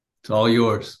all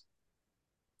yours.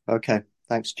 Okay,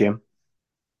 thanks, Jim.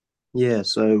 Yeah,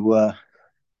 so I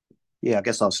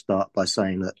guess I'll start by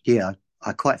saying that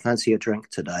I quite fancy a drink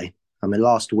today. I mean,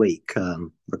 last week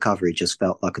recovery just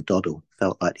felt like a doddle,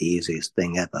 felt like the easiest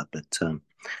thing ever. But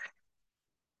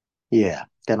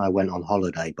then I went on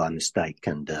holiday by mistake,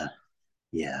 and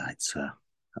it's I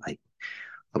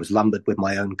I was lumbered with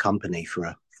my own company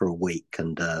for a week,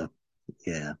 and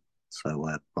yeah,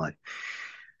 so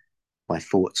my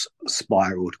thoughts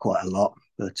spiraled quite a lot.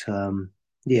 But so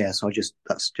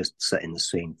that's just setting the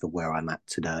scene for where I'm at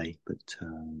today. But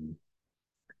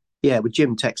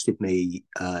Jim texted me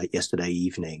yesterday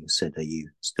evening, said, "Are you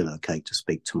still okay to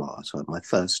speak tomorrow?" So my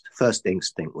first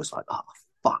instinct was like, "Oh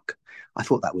fuck." I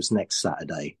thought that was next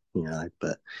Saturday,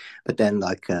 but then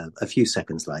like a few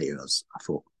seconds later, I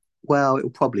thought, well, it'll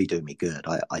probably do me good.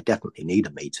 I definitely need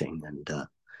a meeting, and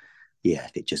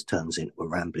if it just turns into a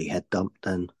rambly head dump,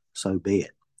 then so be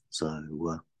it.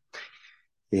 So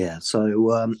yeah,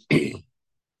 so a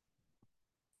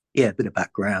bit of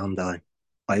background. I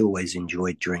always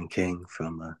enjoyed drinking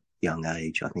from a young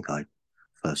age. I think I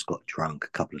first got drunk a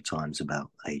couple of times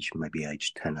about maybe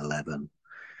age 10, 11,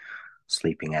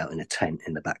 sleeping out in a tent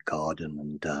in the back garden.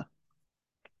 And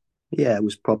it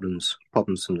was problems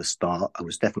from the start. I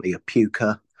was definitely a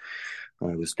puker.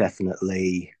 I was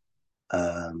definitely,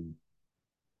 um,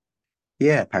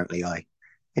 apparently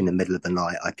in the middle of the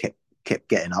night, I kept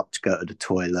getting up to go to the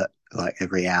toilet like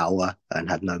every hour and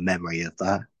had no memory of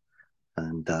that.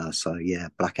 And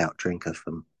blackout drinker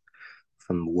from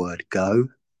the word go.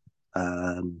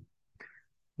 Um,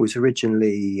 was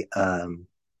originally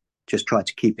just tried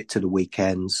to keep it to the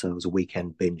weekends, so I was a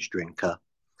weekend binge drinker.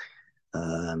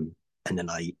 And then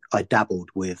I dabbled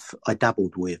with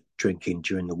drinking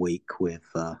during the week with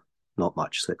not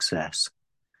much success.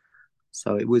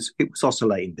 So it was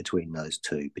oscillating between those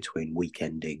two, between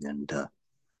weekending and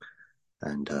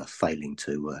failing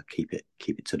to keep it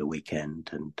to the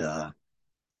weekend.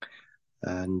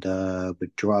 And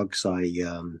with drugs, I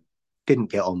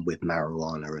didn't get on with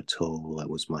marijuana at all. That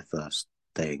was my first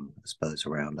thing, I suppose,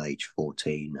 around age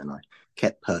 14, and I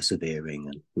kept persevering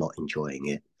and not enjoying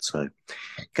it. So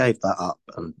gave that up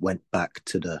and went back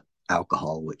to the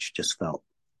alcohol, which just felt,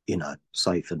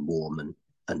 safe and warm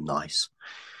and nice.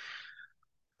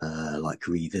 Like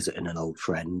revisiting an old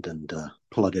friend, and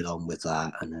plodded on with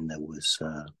that. And then there was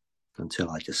until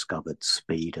I discovered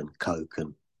speed and coke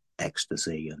and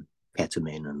ecstasy and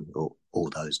ketamine and all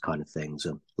those kind of things,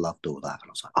 and loved all that. And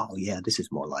I was like, oh yeah, this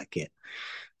is more like it.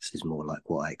 This is more like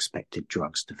what I expected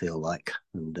drugs to feel like,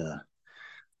 and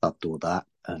loved all that.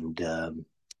 And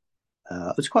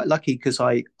I was quite lucky because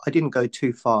I didn't go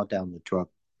too far down the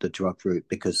drug route,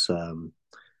 because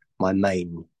my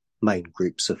main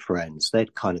groups of friends,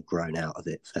 they'd kind of grown out of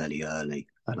it fairly early,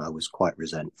 and I was quite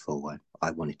resentful.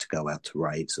 I wanted to go out to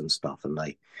raves and stuff, and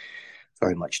they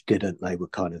very much didn't. They were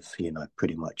kind of,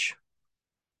 pretty much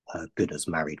good as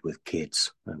married with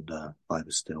kids, and I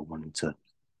was still wanting to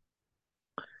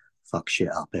fuck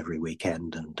shit up every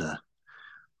weekend and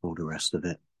all the rest of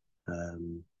it.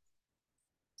 Um,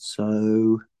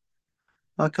 so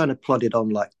I kind of plodded on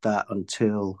like that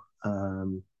until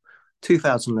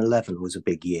 2011 was a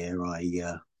big year.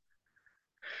 I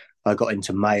got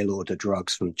into mail order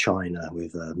drugs from China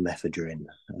with mephedrine,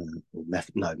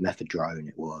 mephedrone.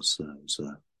 It was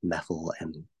methyl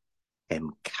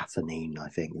M caffeine. I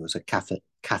think it was a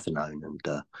cathinone, and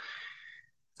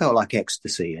felt like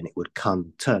ecstasy. And it would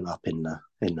turn up in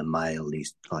the mail,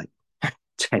 these like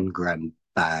 10-gram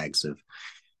bags of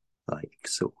like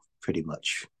sort of pretty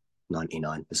much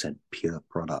 99% pure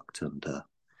product. And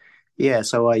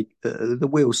so the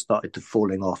wheels started to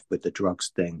falling off with the drugs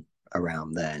thing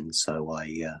around then. So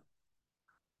I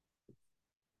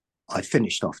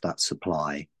finished off that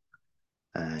supply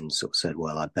and sort of said,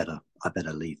 well, I better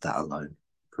leave that alone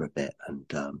for a bit. And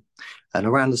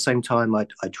around the same time, I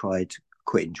tried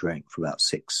quitting drink for about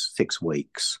six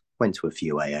weeks. Went to a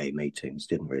few AA meetings,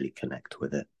 didn't really connect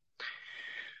with it.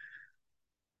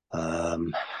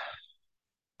 And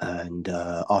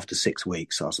after 6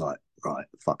 weeks, I was like, right,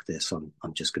 fuck this. I'm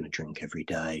just going to drink every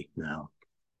day now.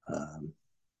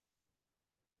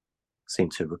 Seem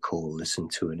to recall listening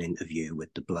to an interview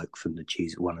with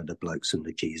one of the blokes from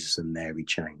the Jesus and Mary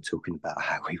chain, talking about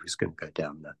how he was going to go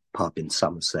down the pub in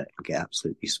Somerset and get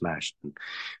absolutely smashed. And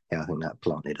I think that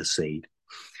planted a seed.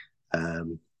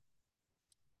 So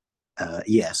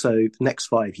the next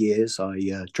 5 years, I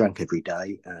drank every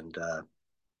day, and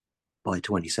by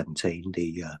 2017,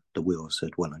 the wheels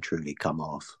had well and truly come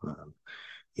off.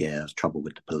 There was trouble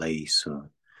with the police,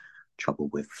 trouble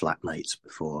with flatmates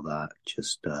before that,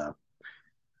 just.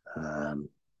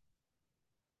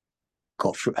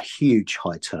 got through a huge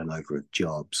high turnover of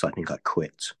jobs. I think I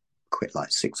quit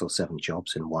like 6 or 7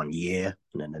 jobs in 1 year,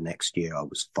 and then the next year I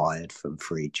was fired from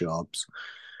 3 jobs.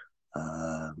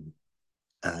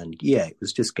 And yeah, it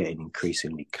was just getting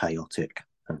increasingly chaotic.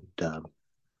 And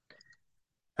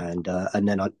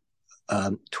then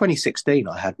 2016,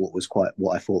 I had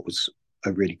what I thought was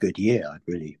a really good year. I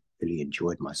really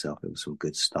enjoyed myself. There was some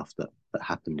good stuff that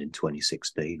happened in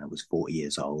 2016. I was 40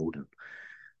 years old, and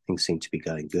things seemed to be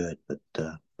going good. But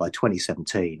by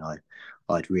 2017,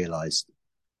 I'd realised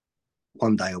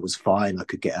one day I was fine. I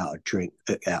could get out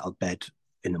of bed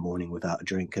in the morning without a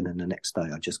drink, and then the next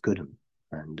day I just couldn't.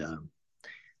 And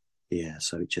yeah,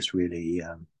 so it just really,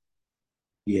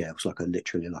 yeah, it was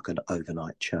literally like an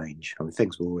overnight change. I mean,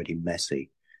 things were already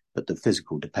messy, but the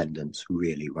physical dependence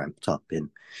really ramped up in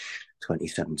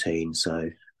 2017. So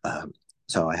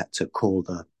I had to call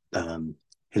the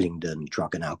Hillingdon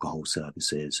Drug and Alcohol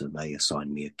Services, and they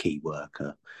assigned me a key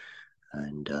worker.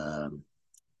 And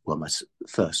well, my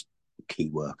first key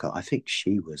worker, I think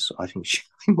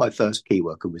my first key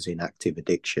worker was in active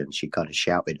addiction. She kind of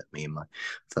shouted at me in my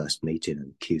first meeting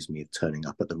and accused me of turning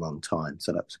up at the wrong time.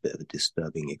 So that was a bit of a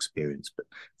disturbing experience. But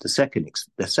the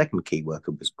second key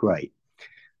worker was great.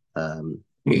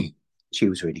 She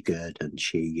was really good, and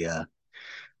she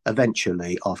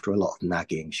eventually, after a lot of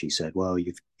nagging, she said, "Well,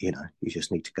 you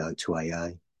just need to go to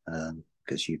AA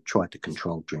because you've tried the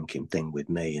controlled drinking thing with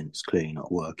me, and it's clearly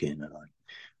not working." And I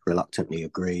reluctantly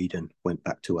agreed and went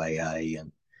back to AA.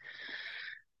 And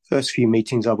first few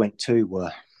meetings I went to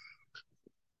were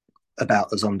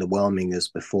about as underwhelming as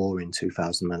before in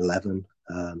 2011.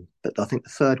 But I think the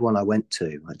third one I went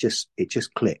to, it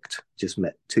just clicked. Just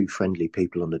met 2 friendly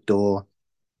people on the door.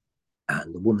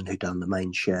 And the woman who done the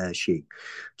main share, she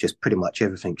just pretty much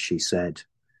everything she said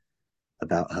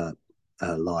about her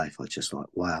life, I was just like,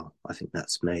 wow, I think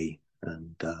that's me.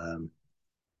 And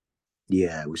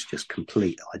yeah, it was just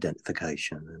complete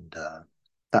identification. And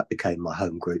that became my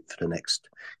home group for the next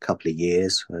couple of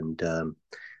years. And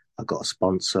I got a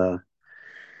sponsor.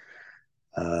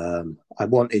 I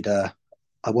wanted a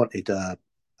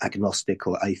agnostic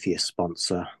or atheist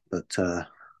sponsor, but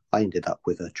I ended up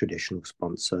with a traditional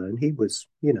sponsor, and he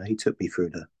took me through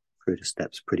the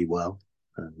steps pretty well,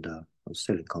 and I'm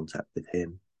still in contact with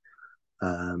him.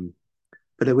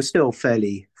 But there were still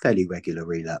fairly regular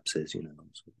relapses. I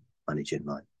was managing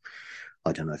like,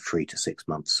 I don't know, 3 to 6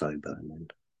 months sober, and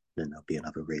then there'll be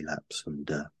another relapse. And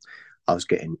I was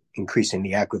getting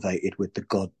increasingly aggravated with the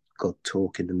God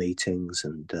talk in the meetings,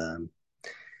 and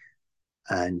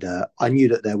I knew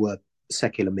that there were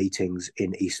secular meetings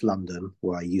in East London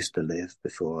where I used to live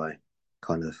before I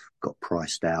kind of got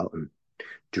priced out and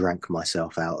drank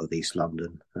myself out of East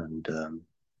London. And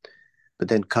but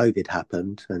then COVID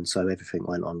happened, and so everything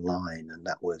went online, and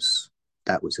that was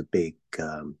a big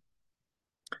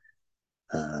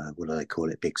what do they call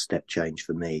it? Big step change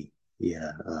for me.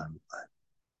 Yeah,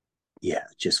 yeah.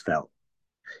 I just felt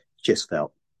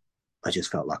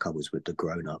like I was with the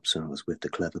grown-ups and I was with the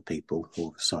clever people all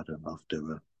of a sudden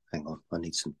after, hang on, I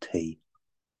need some tea.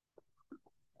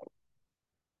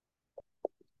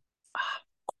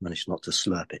 Managed not to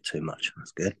slurp it too much.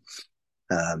 That's good.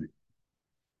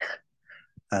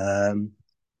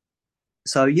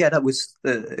 So yeah, it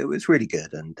was really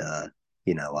good. And,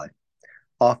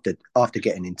 after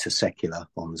getting into secular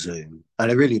on Zoom,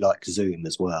 and I really liked Zoom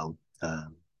as well.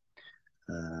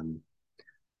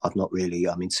 I've not really,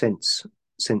 I mean, since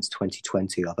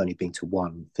 2020, I've only been to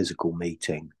one physical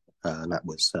meeting, and that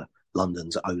was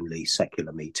London's only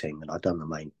secular meeting, and I've done the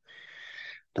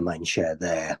main share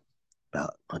there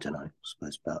about, I don't know, I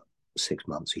suppose about 6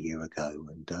 months, a year ago,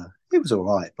 and it was all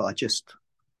right, but I just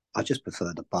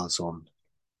prefer the buzz on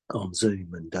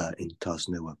Zoom, and in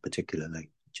Tasnua particularly,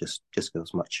 just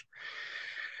feels much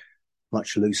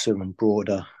looser and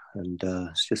broader, and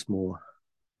it's just more,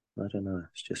 I don't know,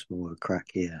 it's just more a crack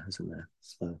here, isn't there?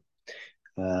 So,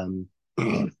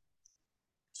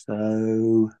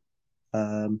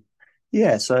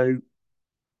 yeah, so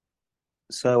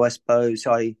I suppose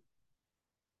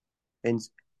in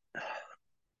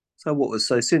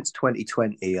since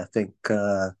 2020, I think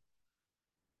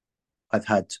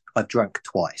I've drank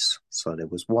twice. So there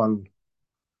was one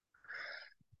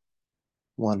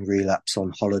relapse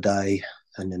on holiday,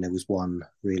 and then there was one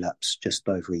relapse just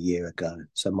over a year ago.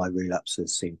 So my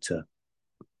relapses seem to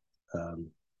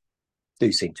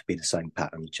be the same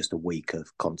pattern, just a week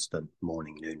of constant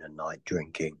morning, noon, and night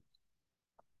drinking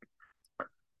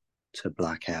to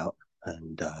black out,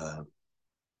 and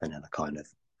then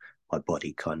my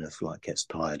body kind of like gets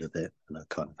tired of it, and I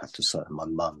kind of have to. My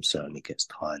mum certainly gets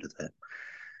tired of it.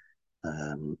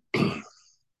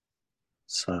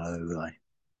 So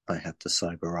I have to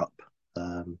sober up.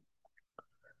 Um,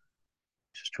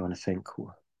 just trying to think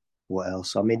what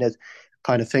else. I mean, there's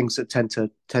kind of things that tend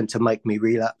to make me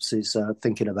relapse is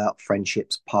thinking about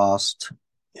friendships past.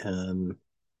 Um,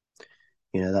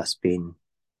 that's been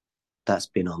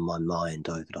on my mind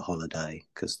over the holiday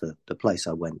because the place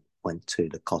I went to,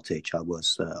 the cottage,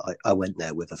 I went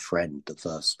there with a friend the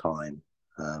first time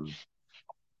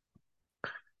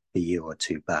a year or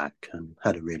two back and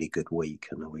had a really good week,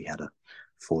 and then we had a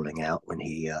falling out when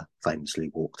he famously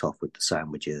walked off with the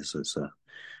sandwiches, as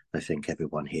I think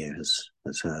everyone here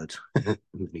has heard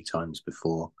many times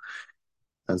before.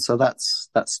 And so that's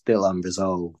still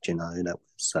unresolved, that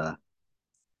was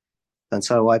and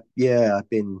so I've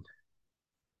been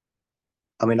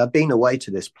away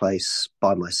to this place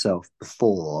by myself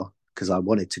before because I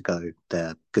wanted to go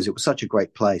there because it was such a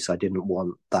great place. I didn't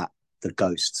want the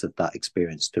ghosts of that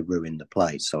experience to ruin the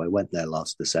place. So I went there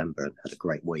last December and had a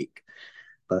great week.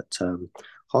 But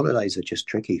holidays are just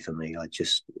tricky for me. I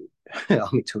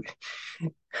mean,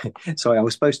 sorry, I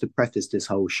was supposed to preface this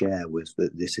whole share with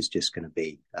that this is just going to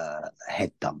be a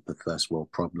head dump of first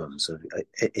world problems.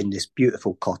 In this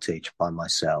beautiful cottage by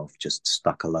myself, just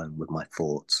stuck alone with my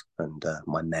thoughts and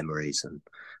my memories and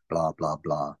blah, blah,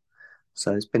 blah. So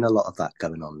there's been a lot of that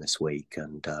going on this week.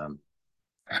 And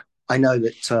I know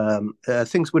that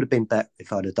things would have been better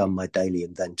if I'd have done my daily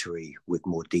inventory with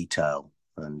more detail.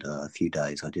 And a few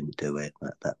days I didn't do it.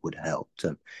 That would have helped.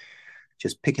 And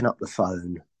just picking up the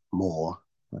phone more.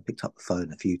 I picked up the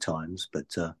phone a few times,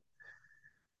 but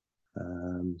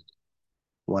um,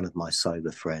 one of my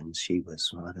sober friends, I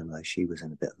don't know, she was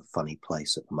in a bit of a funny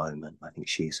place at the moment. I think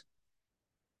she's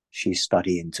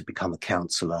studying to become a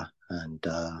counsellor, and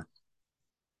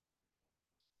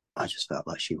I just felt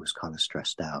like she was kind of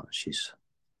stressed out. She's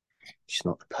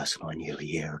not the person I knew a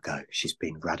year ago. She's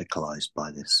been radicalised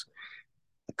by this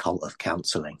cult of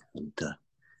counselling, and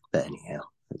but anyhow,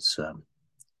 it's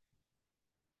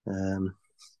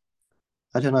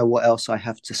I don't know what else I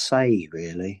have to say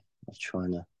really.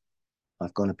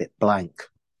 I've gone a bit blank.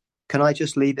 Can I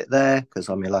just leave it there? Because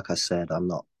I mean, like I said, I'm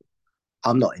not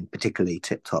in particularly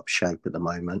tip-top shape at the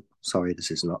moment. Sorry,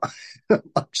 this is not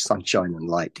much sunshine and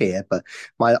light here, but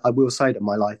I will say that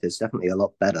my life is definitely a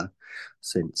lot better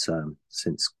since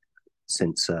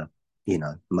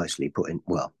mostly put in.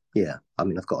 Well, yeah. I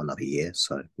mean, I've got another year,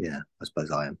 so yeah. I suppose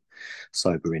I am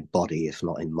sober in body, if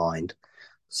not in mind.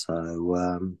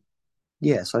 So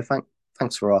yeah. So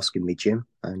thanks for asking me, Jim.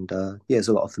 And yeah, there's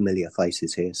a lot of familiar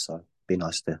faces here, so it'd be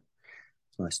nice to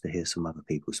hear some other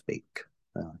people speak.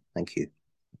 Thank you.